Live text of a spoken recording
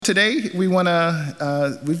Today,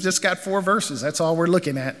 we've just got 4 verses. That's all we're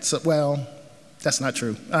looking at. So, well, that's not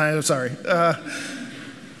true. I'm sorry.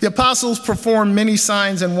 The apostles performed many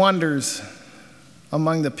signs and wonders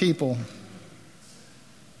among the people.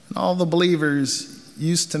 And all the believers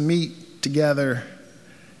used to meet together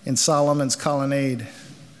in Solomon's colonnade.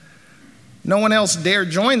 No one else dared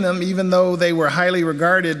join them, even though they were highly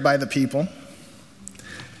regarded by the people.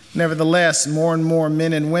 Nevertheless, more and more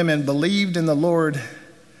men and women believed in the Lord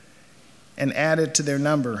and added to their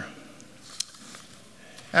number.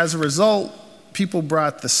 As a result, people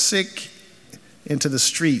brought the sick into the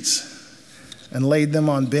streets and laid them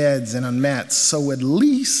on beds and on mats, so at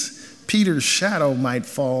least Peter's shadow might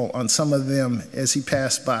fall on some of them as he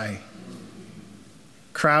passed by.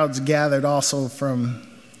 Crowds gathered also from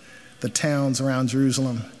the towns around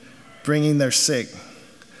Jerusalem, bringing their sick,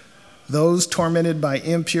 those tormented by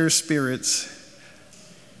impure spirits,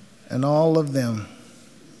 and all of them.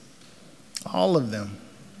 I mean,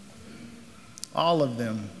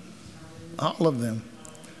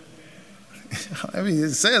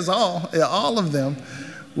 it says all of them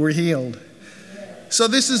were healed. So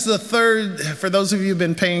this is the third, for those of you who've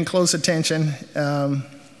been paying close attention,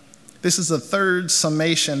 this is the third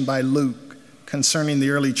summation by Luke concerning the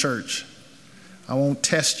early church. I won't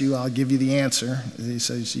test you, I'll give you the answer. He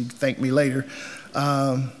says, you thank me later.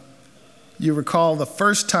 You recall the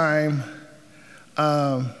first time,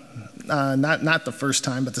 not the first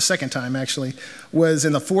time, but the second time actually, was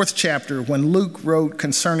in the 4th chapter when Luke wrote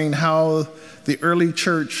concerning how the early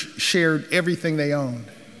church shared everything they owned.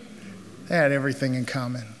 They had everything in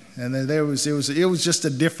common. And then it was just a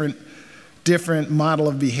different model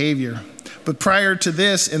of behavior. But prior to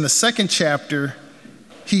this, in the 2nd chapter,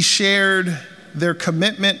 he shared their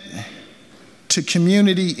commitment to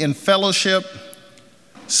community in fellowship,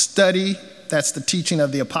 study, that's the teaching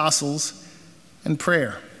of the apostles, and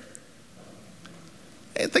prayer.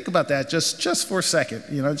 Hey, think about that just for a second,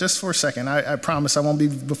 just for a second. I promise I won't be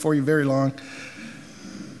before you very long.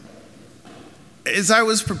 As I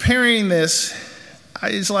was preparing this,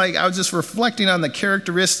 I was just reflecting on the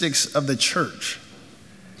characteristics of the church.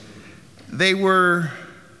 They were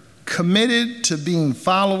committed to being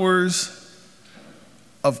followers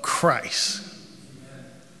of Christ.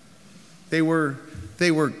 They were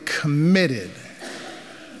committed.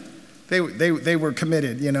 They were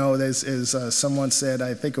committed, as someone said,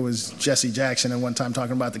 I think it was Jesse Jackson at one time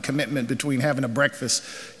talking about the commitment between having a breakfast,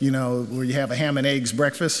 where you have a ham and eggs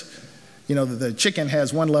breakfast. The chicken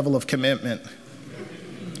has one level of commitment.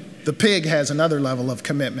 The pig has another level of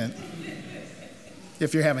commitment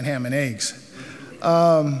if you're having ham and eggs.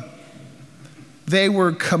 They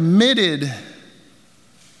were committed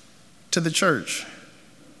to the church.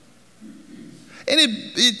 And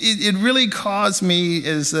it really caused me,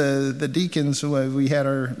 as the deacons, we had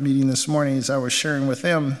our meeting this morning, as I was sharing with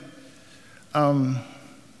them,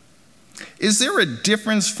 is there a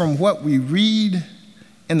difference from what we read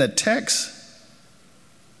in the text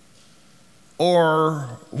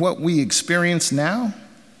or what we experience now?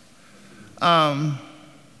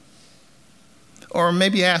 Or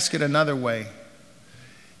maybe ask it another way.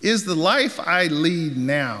 Is the life I lead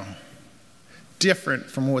now different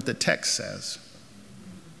from what the text says?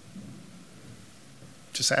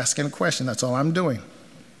 Just asking a question, that's all I'm doing.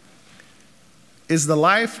 Is the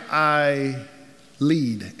life I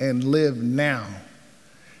lead and live now,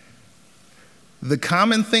 the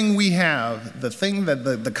common thing we have, the thing that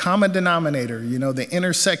the common denominator, the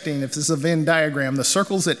intersecting, if this is a Venn diagram, the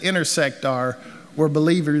circles that intersect we're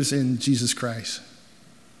believers in Jesus Christ.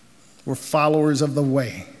 We're followers of the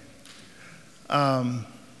way.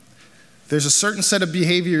 There's a certain set of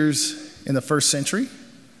behaviors in the first century,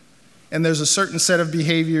 and there's a certain set of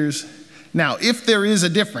behaviors now. If there is a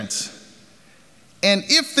difference, and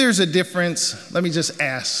if there's a difference, let me just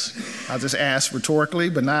ask. I'll just ask rhetorically,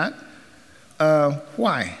 but not.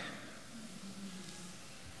 Why?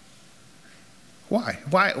 Why?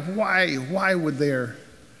 Why would there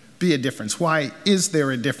be a difference? Why is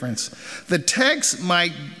there a difference? The text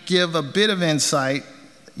might give a bit of insight.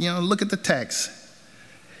 Look at the text.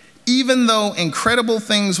 Even though incredible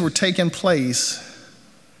things were taking place,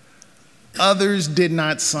 others did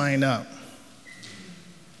not sign up.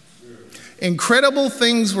 Incredible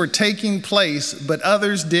things were taking place, but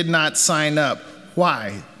others did not sign up.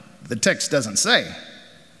 Why? The text doesn't say.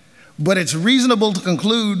 But it's reasonable to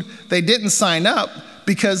conclude they didn't sign up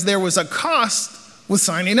because there was a cost with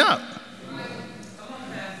signing up.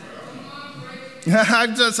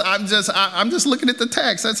 I'm just looking at the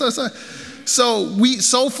text.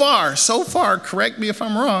 So far, correct me if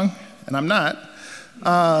I'm wrong, and I'm not.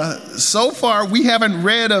 So far, we haven't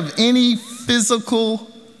read of any physical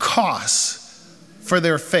costs for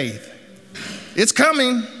their faith. It's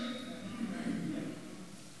coming.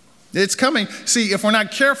 It's coming. See, if we're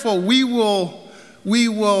not careful, we will,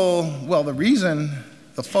 well, the reason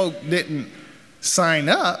the folk didn't sign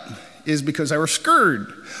up is because they were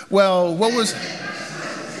scared. Well,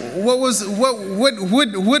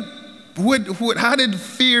 how did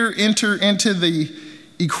fear enter into the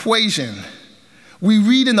equation? We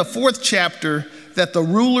read in the 4th chapter that the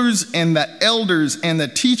rulers and the elders and the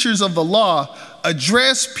teachers of the law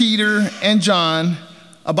addressed Peter and John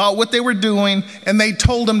about what they were doing, and they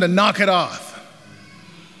told them to knock it off.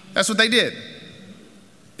 That's what they did.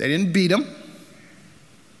 They didn't beat them.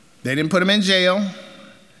 They didn't put them in jail.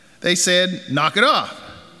 They said, knock it off.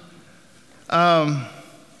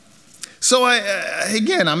 So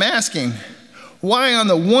I'm asking, why on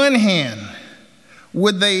the one hand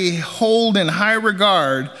would they hold in high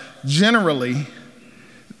regard generally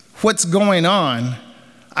what's going on?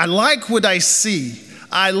 I like what I see.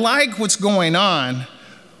 I like what's going on,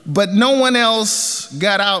 but no one else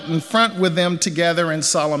got out in front with them together in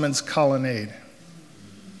Solomon's colonnade.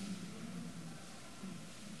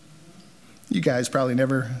 You guys probably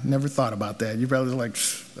never thought about that. You probably like,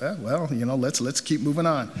 well, let's keep moving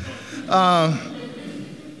on.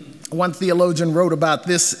 One theologian wrote about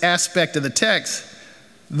this aspect of the text.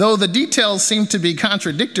 Though the details seem to be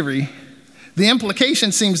contradictory, the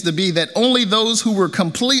implication seems to be that only those who were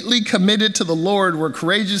completely committed to the Lord were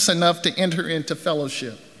courageous enough to enter into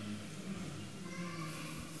fellowship.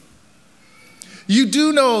 You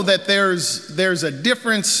do know that there's a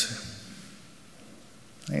difference.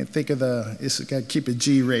 I can't think of it's got to keep it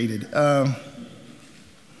G-rated.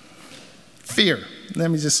 Fear.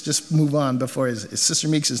 Let me just move on before his Sister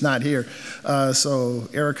Meeks is not here. So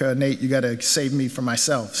Erica, Nate, you got to save me from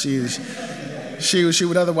myself. She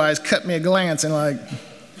would otherwise cut me a glance and like,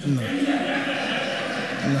 no.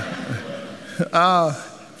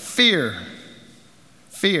 Fear.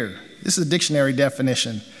 This is a dictionary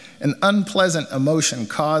definition. An unpleasant emotion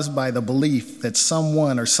caused by the belief that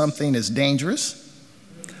someone or something is dangerous,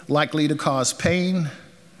 likely to cause pain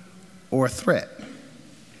or threat.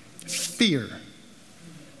 Fear.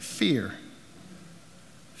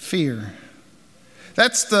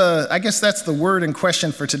 I guess that's the word in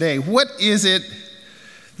question for today. What is it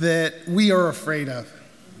that we are afraid of?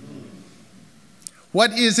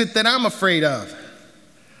 What is it that I'm afraid of?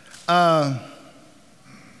 I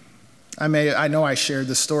know I shared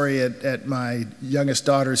the story at my youngest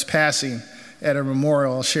daughter's passing at a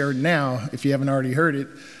memorial. I'll share it now if you haven't already heard it.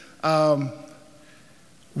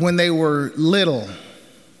 When they were little,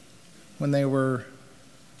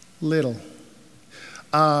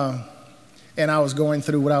 and I was going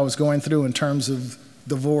through what I was going through in terms of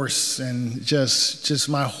divorce, and just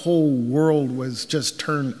my whole world was just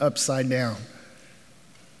turned upside down.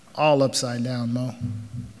 All upside down, Mo.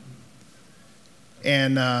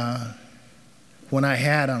 And when I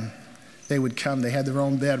had them, they would come. They had their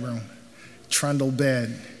own bedroom, trundle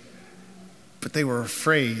bed, but they were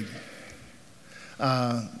afraid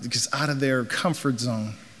because out of their comfort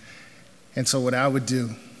zone. And so what I would do,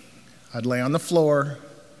 I'd lay on the floor,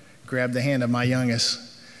 grab the hand of my youngest,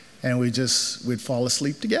 and we'd fall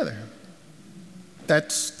asleep together.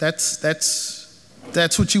 That's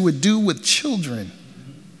what you would do with children.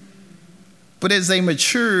 But as they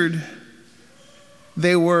matured,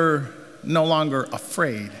 they were no longer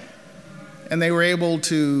afraid. And they were able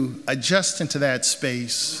to adjust into that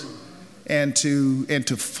space and to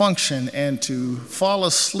function and to fall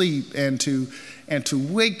asleep and to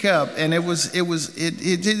wake up. And it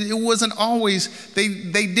wasn't always, they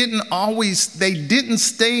didn't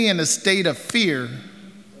stay in a state of fear.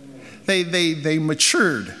 They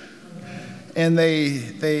matured and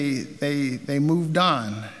they moved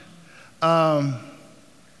on.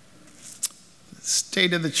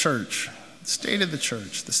 State of the church.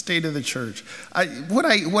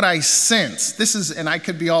 What I sense, this is, and I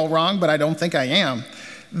could be all wrong, but I don't think I am,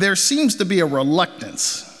 there seems to be a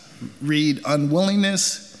reluctance, read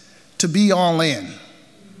unwillingness, to be all in.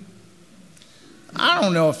 I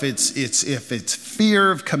don't know if it's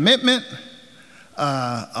fear of commitment,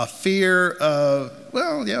 a fear of,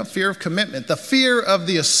 fear of commitment, the fear of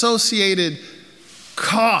the associated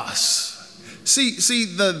costs. See,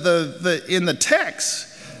 the in the text,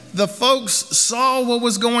 the folks saw what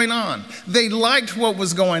was going on. They liked what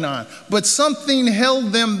was going on, but something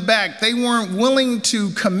held them back. They weren't willing to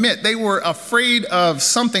commit. They were afraid of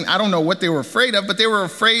something. I don't know what they were afraid of, but they were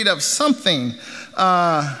afraid of something.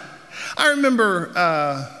 I remember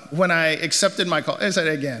when I accepted my call, as I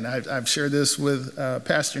said again, I've shared this with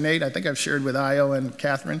Pastor Nate. I think I've shared with Io and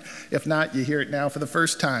Catherine. If not, you hear it now for the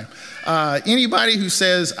first time. Anybody who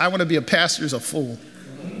says, I want to be a pastor is a fool.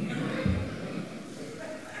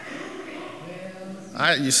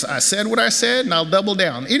 I said what I said, and I'll double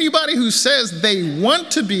down. Anybody who says they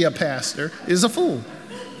want to be a pastor is a fool.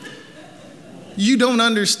 You don't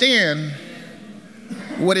understand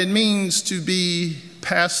what it means to be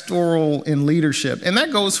pastoral in leadership. And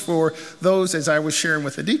that goes for those, as I was sharing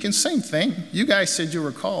with the deacons, same thing. You guys said you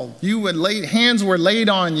were called. Hands were laid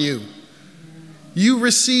on you. You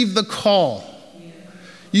received the call.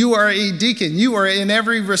 You are a deacon. You are in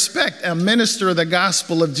every respect a minister of the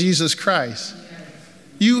gospel of Jesus Christ.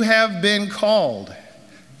 You have been called.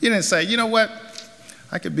 You didn't say, you know what?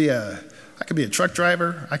 I could be a truck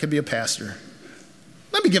driver. I could be a pastor.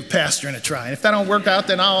 Let me give pastoring a try. And if that don't work out,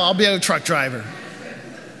 then I'll be a truck driver.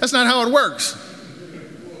 That's not how it works.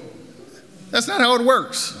 That's not how it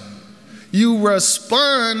works. You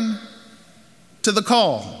respond to the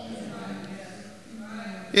call.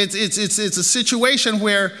 It's a situation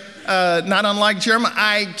where, not unlike Jeremiah,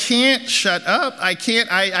 I can't shut up. I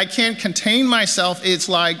can't contain myself. It's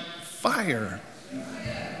like fire,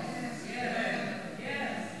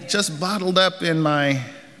 just bottled up in my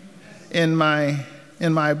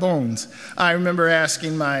bones. I remember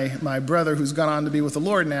asking my brother, who's gone on to be with the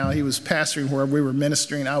Lord now. He was pastoring where we were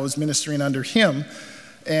ministering. I was ministering under him,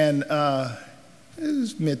 and it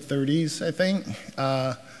was mid-30s, I think.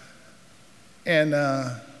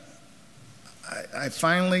 I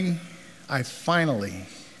finally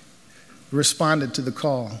responded to the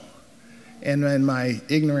call, and in my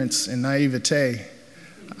ignorance and naivete,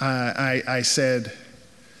 I said,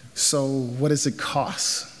 "So, what does it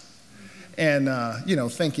cost?" And,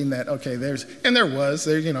 thinking that, okay,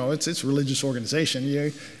 it's a religious organization,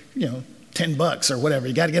 $10 or whatever,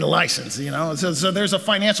 you got to get a license, so there's a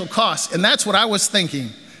financial cost. And that's what I was thinking.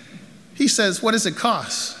 He says, what does it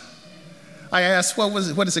cost? I asked, what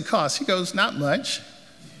does it cost? He goes, not much,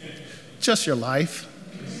 just your life.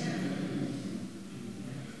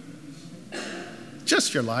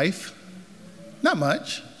 Just your life. Not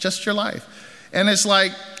much, just your life. And it's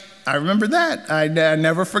like, I remember that. I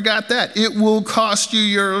never forgot that. It will cost you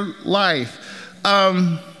your life.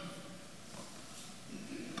 I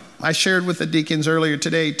shared with the deacons earlier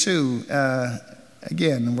today, too.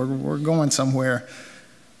 Again, we're going somewhere.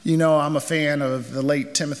 I'm a fan of the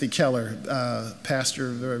late Timothy Keller, pastor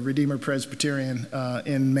of the Redeemer Presbyterian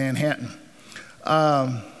in Manhattan.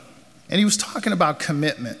 And he was talking about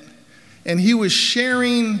commitment. And he was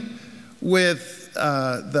sharing with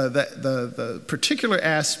the particular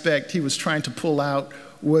aspect he was trying to pull out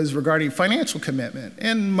was regarding financial commitment.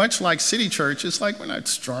 And much like City Church, it's like we're not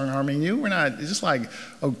strong-arming you. We're not, it's just like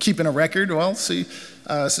keeping a record. Well, see,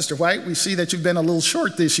 Sister White, we see that you've been a little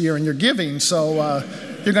short this year in your giving, so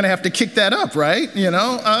you're going to have to kick that up, right?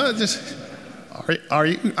 Are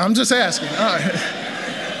you? I'm just asking. All right.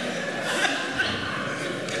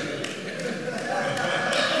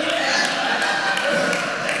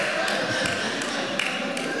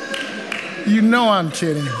 You know I'm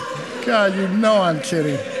kidding. God, you know I'm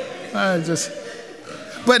kidding.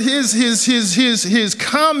 But his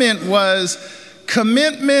comment was,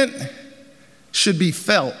 commitment should be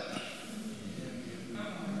felt.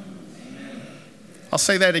 I'll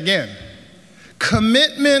say that again.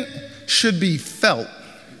 Commitment should be felt.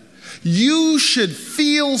 You should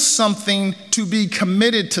feel something to be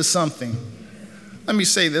committed to something. Let me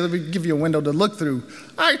give you a window to look through.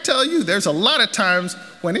 I tell you, there's a lot of times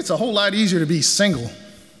when it's a whole lot easier to be single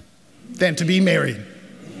than to be married.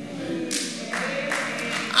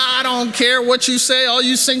 I don't care what you say, all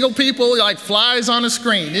you single people, like flies on a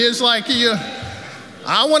screen. It's like,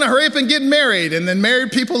 I want to hurry up and get married, and then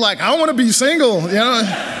married people like, I want to be single,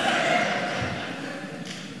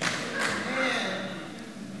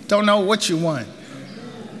 Don't know what you want.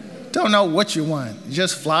 Don't know what you want.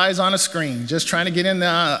 Just flies on a screen, just trying to get in the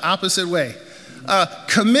opposite way.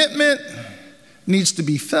 Commitment needs to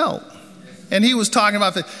be felt. And he was talking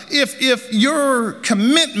about that. If your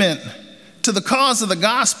commitment to the cause of the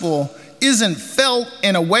gospel isn't felt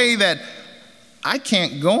in a way that I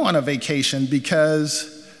can't go on a vacation this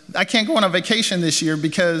year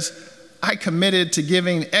because I committed to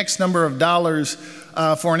giving X number of dollars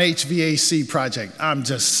for an HVAC project. I'm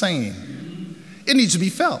just saying. It needs to be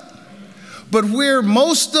felt. But where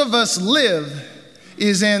most of us live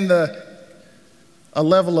is in a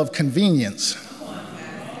level of convenience.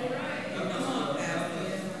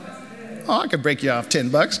 I could break you off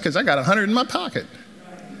 $10 because I got 100 in my pocket.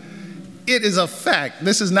 It is a fact.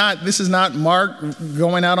 This is not Mark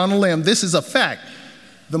going out on a limb. This is a fact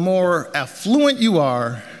the more affluent you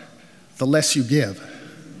are, the less you give.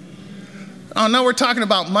 Oh, no, we're talking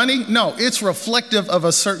about money? No, it's reflective of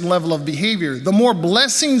a certain level of behavior. The more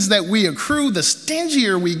blessings that we accrue, the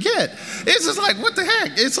stingier we get. It's just like, what the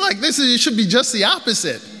heck? It's like it should be just the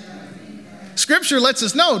opposite. Scripture lets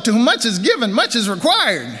us know, to whom much is given, much is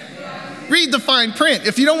required. Read the fine print.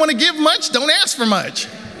 If you don't want to give much, don't ask for much.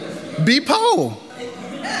 Be poor.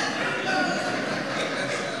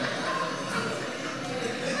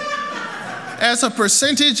 As a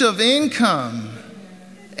percentage of income.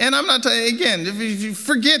 And I'm not telling you, again, if you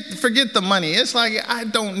forget the money. It's like, I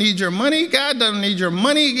don't need your money. God doesn't need your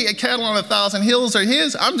money. Cattle on 1,000 hills are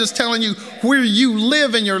his. I'm just telling you where you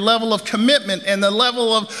live and your level of commitment and the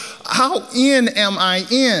level of how in am I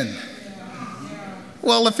in.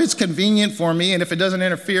 Well, if it's convenient for me and if it doesn't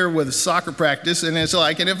interfere with soccer practice, and it's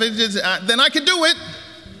like, and if it is, then I can do it.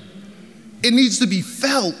 It needs to be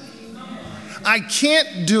felt. I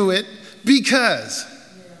can't do it because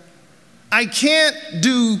I can't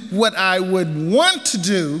do what I would want to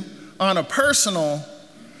do on a personal,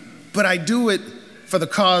 but I do it for the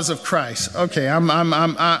cause of Christ. Okay, I'm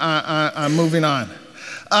moving on.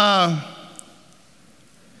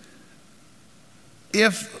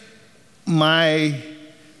 If my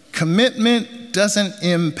commitment doesn't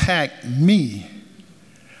impact me,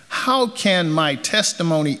 how can my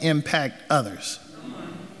testimony impact others?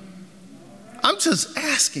 I'm just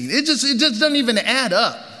asking. It just doesn't even add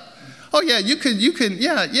up. Oh yeah, you can,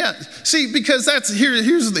 yeah. See, because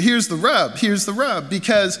here's the rub.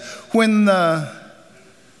 Because when the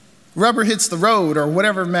rubber hits the road, or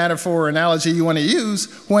whatever metaphor or analogy you want to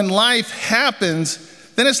use, when life happens,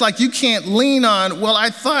 then it's like you can't lean on, well, I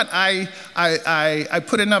thought I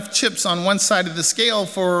put enough chips on one side of the scale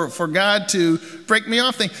for God to break me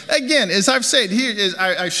off. Again, as I've said here,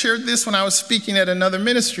 I shared this when I was speaking at another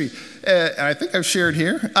ministry. I think I've shared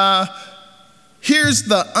here. Here's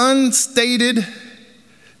the unstated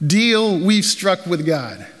deal we've struck with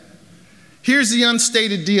God. Here's the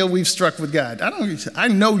unstated deal we've struck with God. I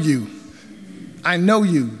know you. I know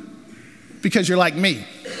you because you're like me.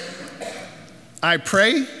 I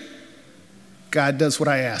pray, God does what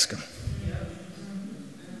I ask him.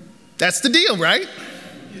 That's the deal, right?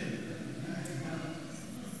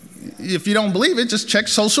 If you don't believe it, just check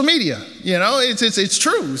social media. You know, it's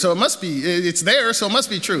true, so it must be, it's there, so it must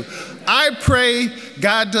be true. I pray,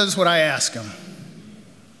 God does what I ask him.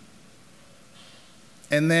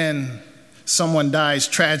 And then someone dies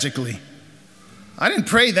tragically. I didn't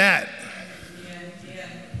pray that.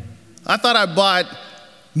 I thought I bought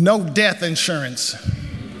no death insurance.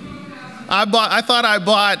 I thought I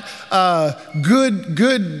bought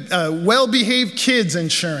good, well-behaved kids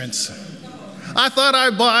insurance. I thought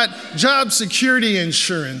I bought job security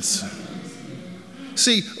insurance.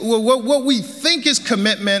 See, what we think is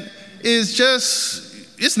commitment is just,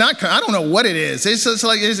 it's not, I don't know what it is. It's just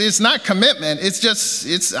like, it's not commitment. I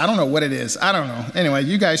don't know what it is. I don't know. Anyway,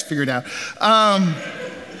 you guys figure it out.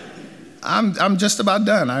 I'm just about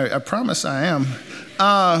done. I promise I am.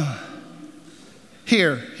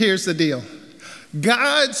 Here's the deal.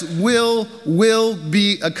 God's will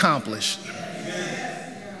be accomplished.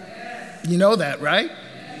 You know that, right?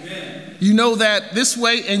 You know that this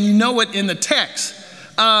way, and you know it in the text.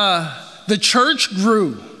 The church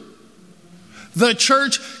grew. The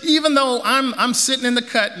church, even though I'm sitting in the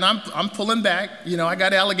cut and I'm pulling back, you know, I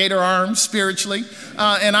got alligator arms spiritually,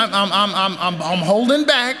 and I'm holding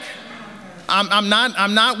back. I'm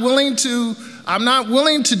not willing to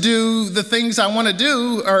do the things I want to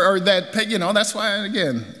do, or that, you know. That's why,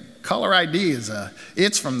 again, caller ID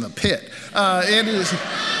it's from the pit. It is.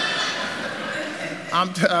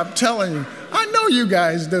 I'm telling you, I know you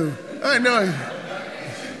guys do. I know.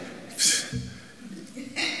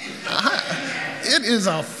 It is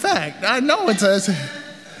a fact. I know it's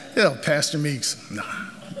Pastor Meeks. Nah.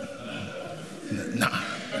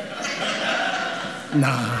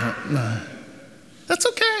 That's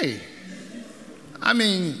okay. I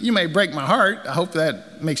mean, you may break my heart. I hope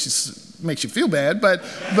that makes you feel bad, but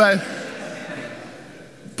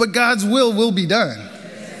God's will be done.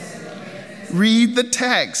 Read the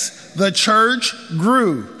text. The church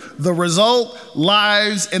grew. The result,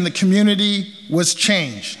 lives in the community was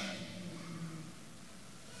changed.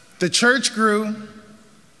 The church grew.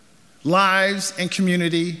 Lives and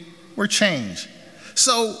community were changed.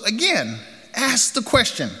 So again, ask the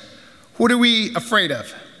question, what are we afraid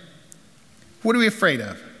of? What are we afraid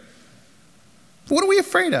of? What are we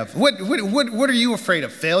afraid of? What are you afraid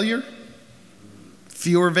of? Failure?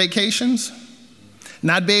 Fewer vacations?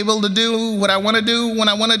 Not be able to do what I want to do when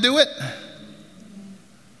I want to do it?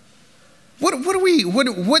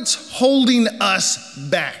 What's holding us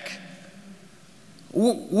back?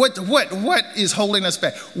 What is holding us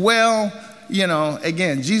back? Well,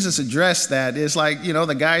 again, Jesus addressed that. It's like,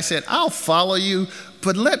 the guy said, I'll follow you,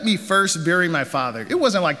 but let me first bury my father. It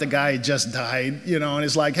wasn't like the guy had just died, and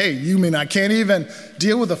it's like, hey, you mean I can't even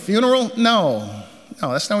deal with a funeral? No,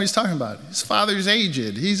 that's not what he's talking about. His father's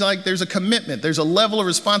aged. He's like, there's a commitment. There's a level of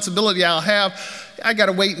responsibility I'll have. I got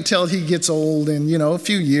to wait until he gets old and, a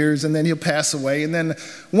few years, and then he'll pass away. And then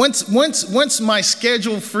once my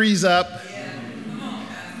schedule frees up,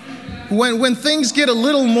 when things get a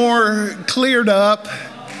little more cleared up,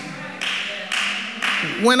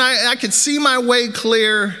 when I could see my way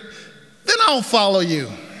clear, then I'll follow you.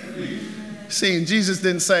 See, and Jesus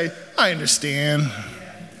didn't say, I understand.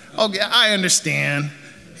 Okay, I understand.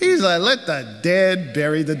 He's like, let the dead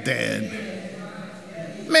bury the dead.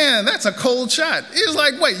 Man, that's a cold shot. He's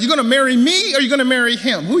like, wait, you're going to marry me or you're going to marry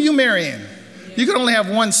him? Who you marrying? You can only have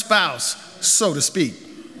one spouse, so to speak.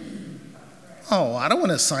 Oh, I don't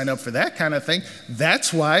want to sign up for that kind of thing.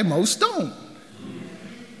 That's why most don't.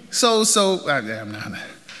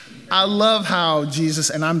 I love how Jesus,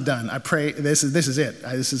 and I'm done. I pray, this is it.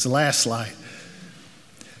 This is the last slide.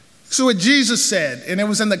 So what Jesus said, and it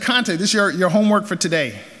was in the context, this is your homework for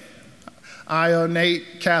today.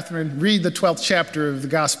 Nate, Catherine, read the 12th chapter of the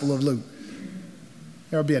Gospel of Luke.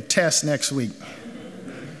 There'll be a test next week.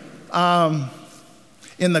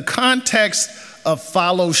 In the context of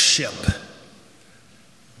fellowship,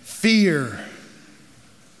 fear,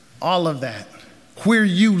 all of that, where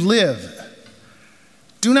you live,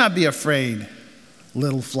 do not be afraid,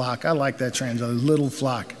 little flock. I like that translation, little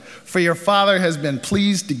flock. For your Father has been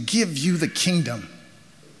pleased to give you the kingdom.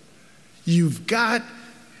 You've got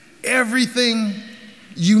everything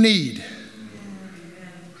you need.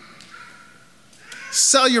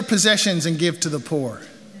 Sell your possessions and give to the poor.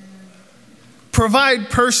 Provide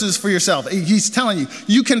purses for yourself. He's telling you,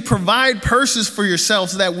 you can provide purses for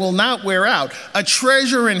yourselves that will not wear out, a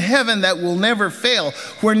treasure in heaven that will never fail,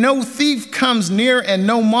 where no thief comes near and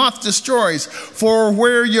no moth destroys. For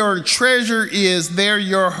where your treasure is, there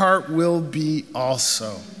your heart will be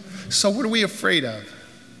also. So what are we afraid of?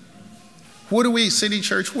 City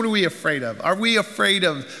Church, what are we afraid of? Are we afraid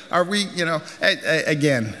of,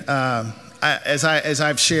 again, as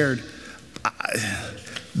I've shared,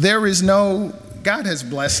 God has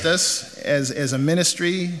blessed us as a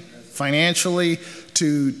ministry financially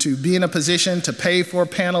to be in a position to pay for a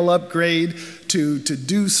panel upgrade, to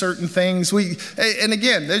do certain things. And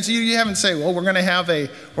again, you haven't said, well, we're going to have a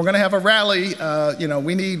rally. We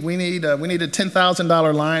need a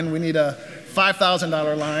 $10,000 line. We need a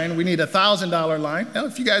 $5,000 line. We need a $1,000 line. Now,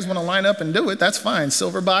 if you guys want to line up and do it, that's fine.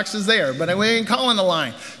 Silver box is there, but we ain't calling the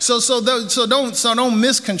line. So don't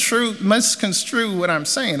misconstrue what I'm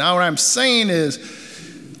saying. Now, what I'm saying is,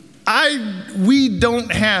 we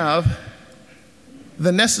don't have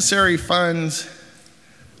the necessary funds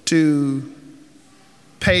to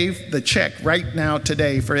pay the check right now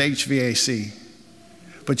today for HVAC.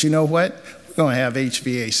 But you know what? We're going to have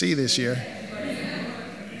HVAC this year.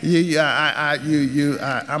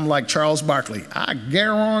 I'm like Charles Barkley. I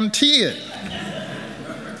guarantee it.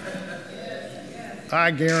 I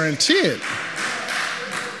guarantee it.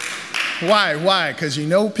 Why? Because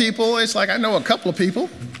people. It's like I know a couple of people,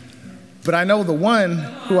 but I know the one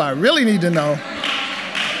who I really need to know.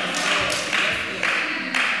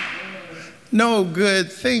 No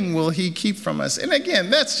good thing will he keep from us. And again,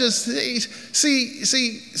 that's just,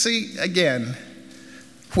 see, again,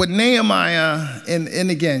 with Nehemiah, and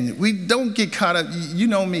again, we don't get caught up. You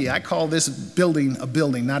know me, I call this building a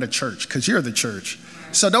building, not a church, because you're the church.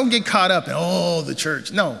 So don't get caught up in, the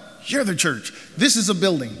church. No, you're the church. This is a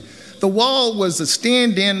building. The wall was a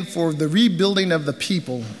stand-in for the rebuilding of the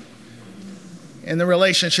people and the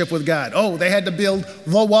relationship with God. They had to build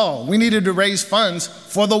the wall. We needed to raise funds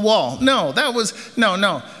for the wall. No.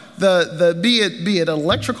 Be it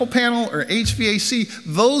electrical panel or HVAC,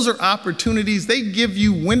 those are opportunities. They give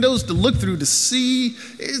you windows to look through to see.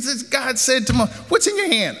 As God said to Moses, what's in your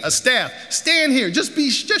hand? A staff. Stand here. Just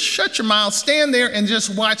shut your mouth. Stand there and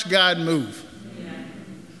just watch God move.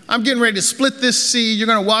 I'm getting ready to split this sea. You're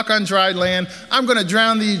going to walk on dry land. I'm going to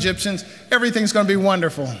drown the Egyptians. Everything's going to be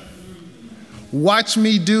wonderful. Watch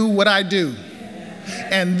me do what I do.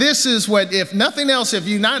 And this is what, if nothing else, if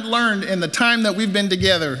you've not learned in the time that we've been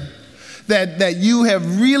together, that you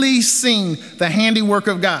have really seen the handiwork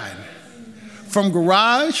of God. From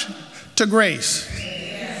garage to grace.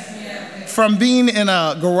 From being in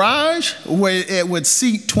a garage where it would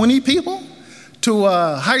seat 20 people to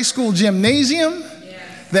a high school gymnasium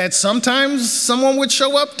that sometimes someone would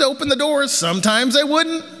show up to open the doors, sometimes they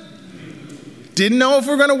wouldn't. Didn't know if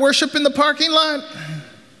we're going to worship in the parking lot,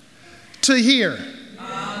 to here.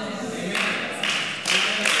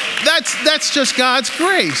 That's just God's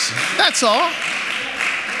grace. That's all.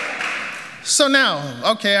 So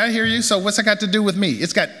now, okay, I hear you. So what's that got to do with me?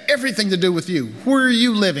 It's got everything to do with you. Where are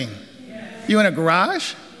you living? You in a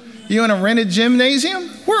garage? You in a rented gymnasium?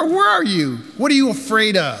 Where are you? What are you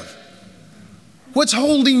afraid of? What's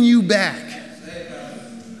holding you back?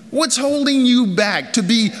 What's holding you back to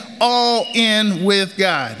be all in with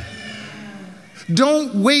God?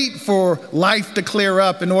 Don't wait for life to clear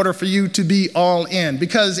up in order for you to be all in.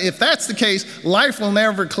 Because if that's the case, life will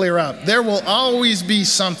never clear up. There will always be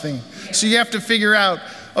something. So you have to figure out,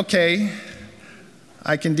 okay,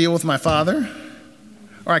 I can deal with my father,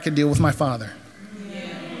 or I can deal with my father.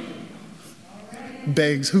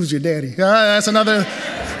 Begs, who's your daddy? That's another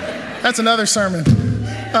sermon.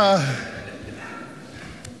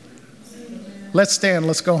 Let's stand,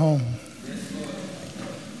 let's go home.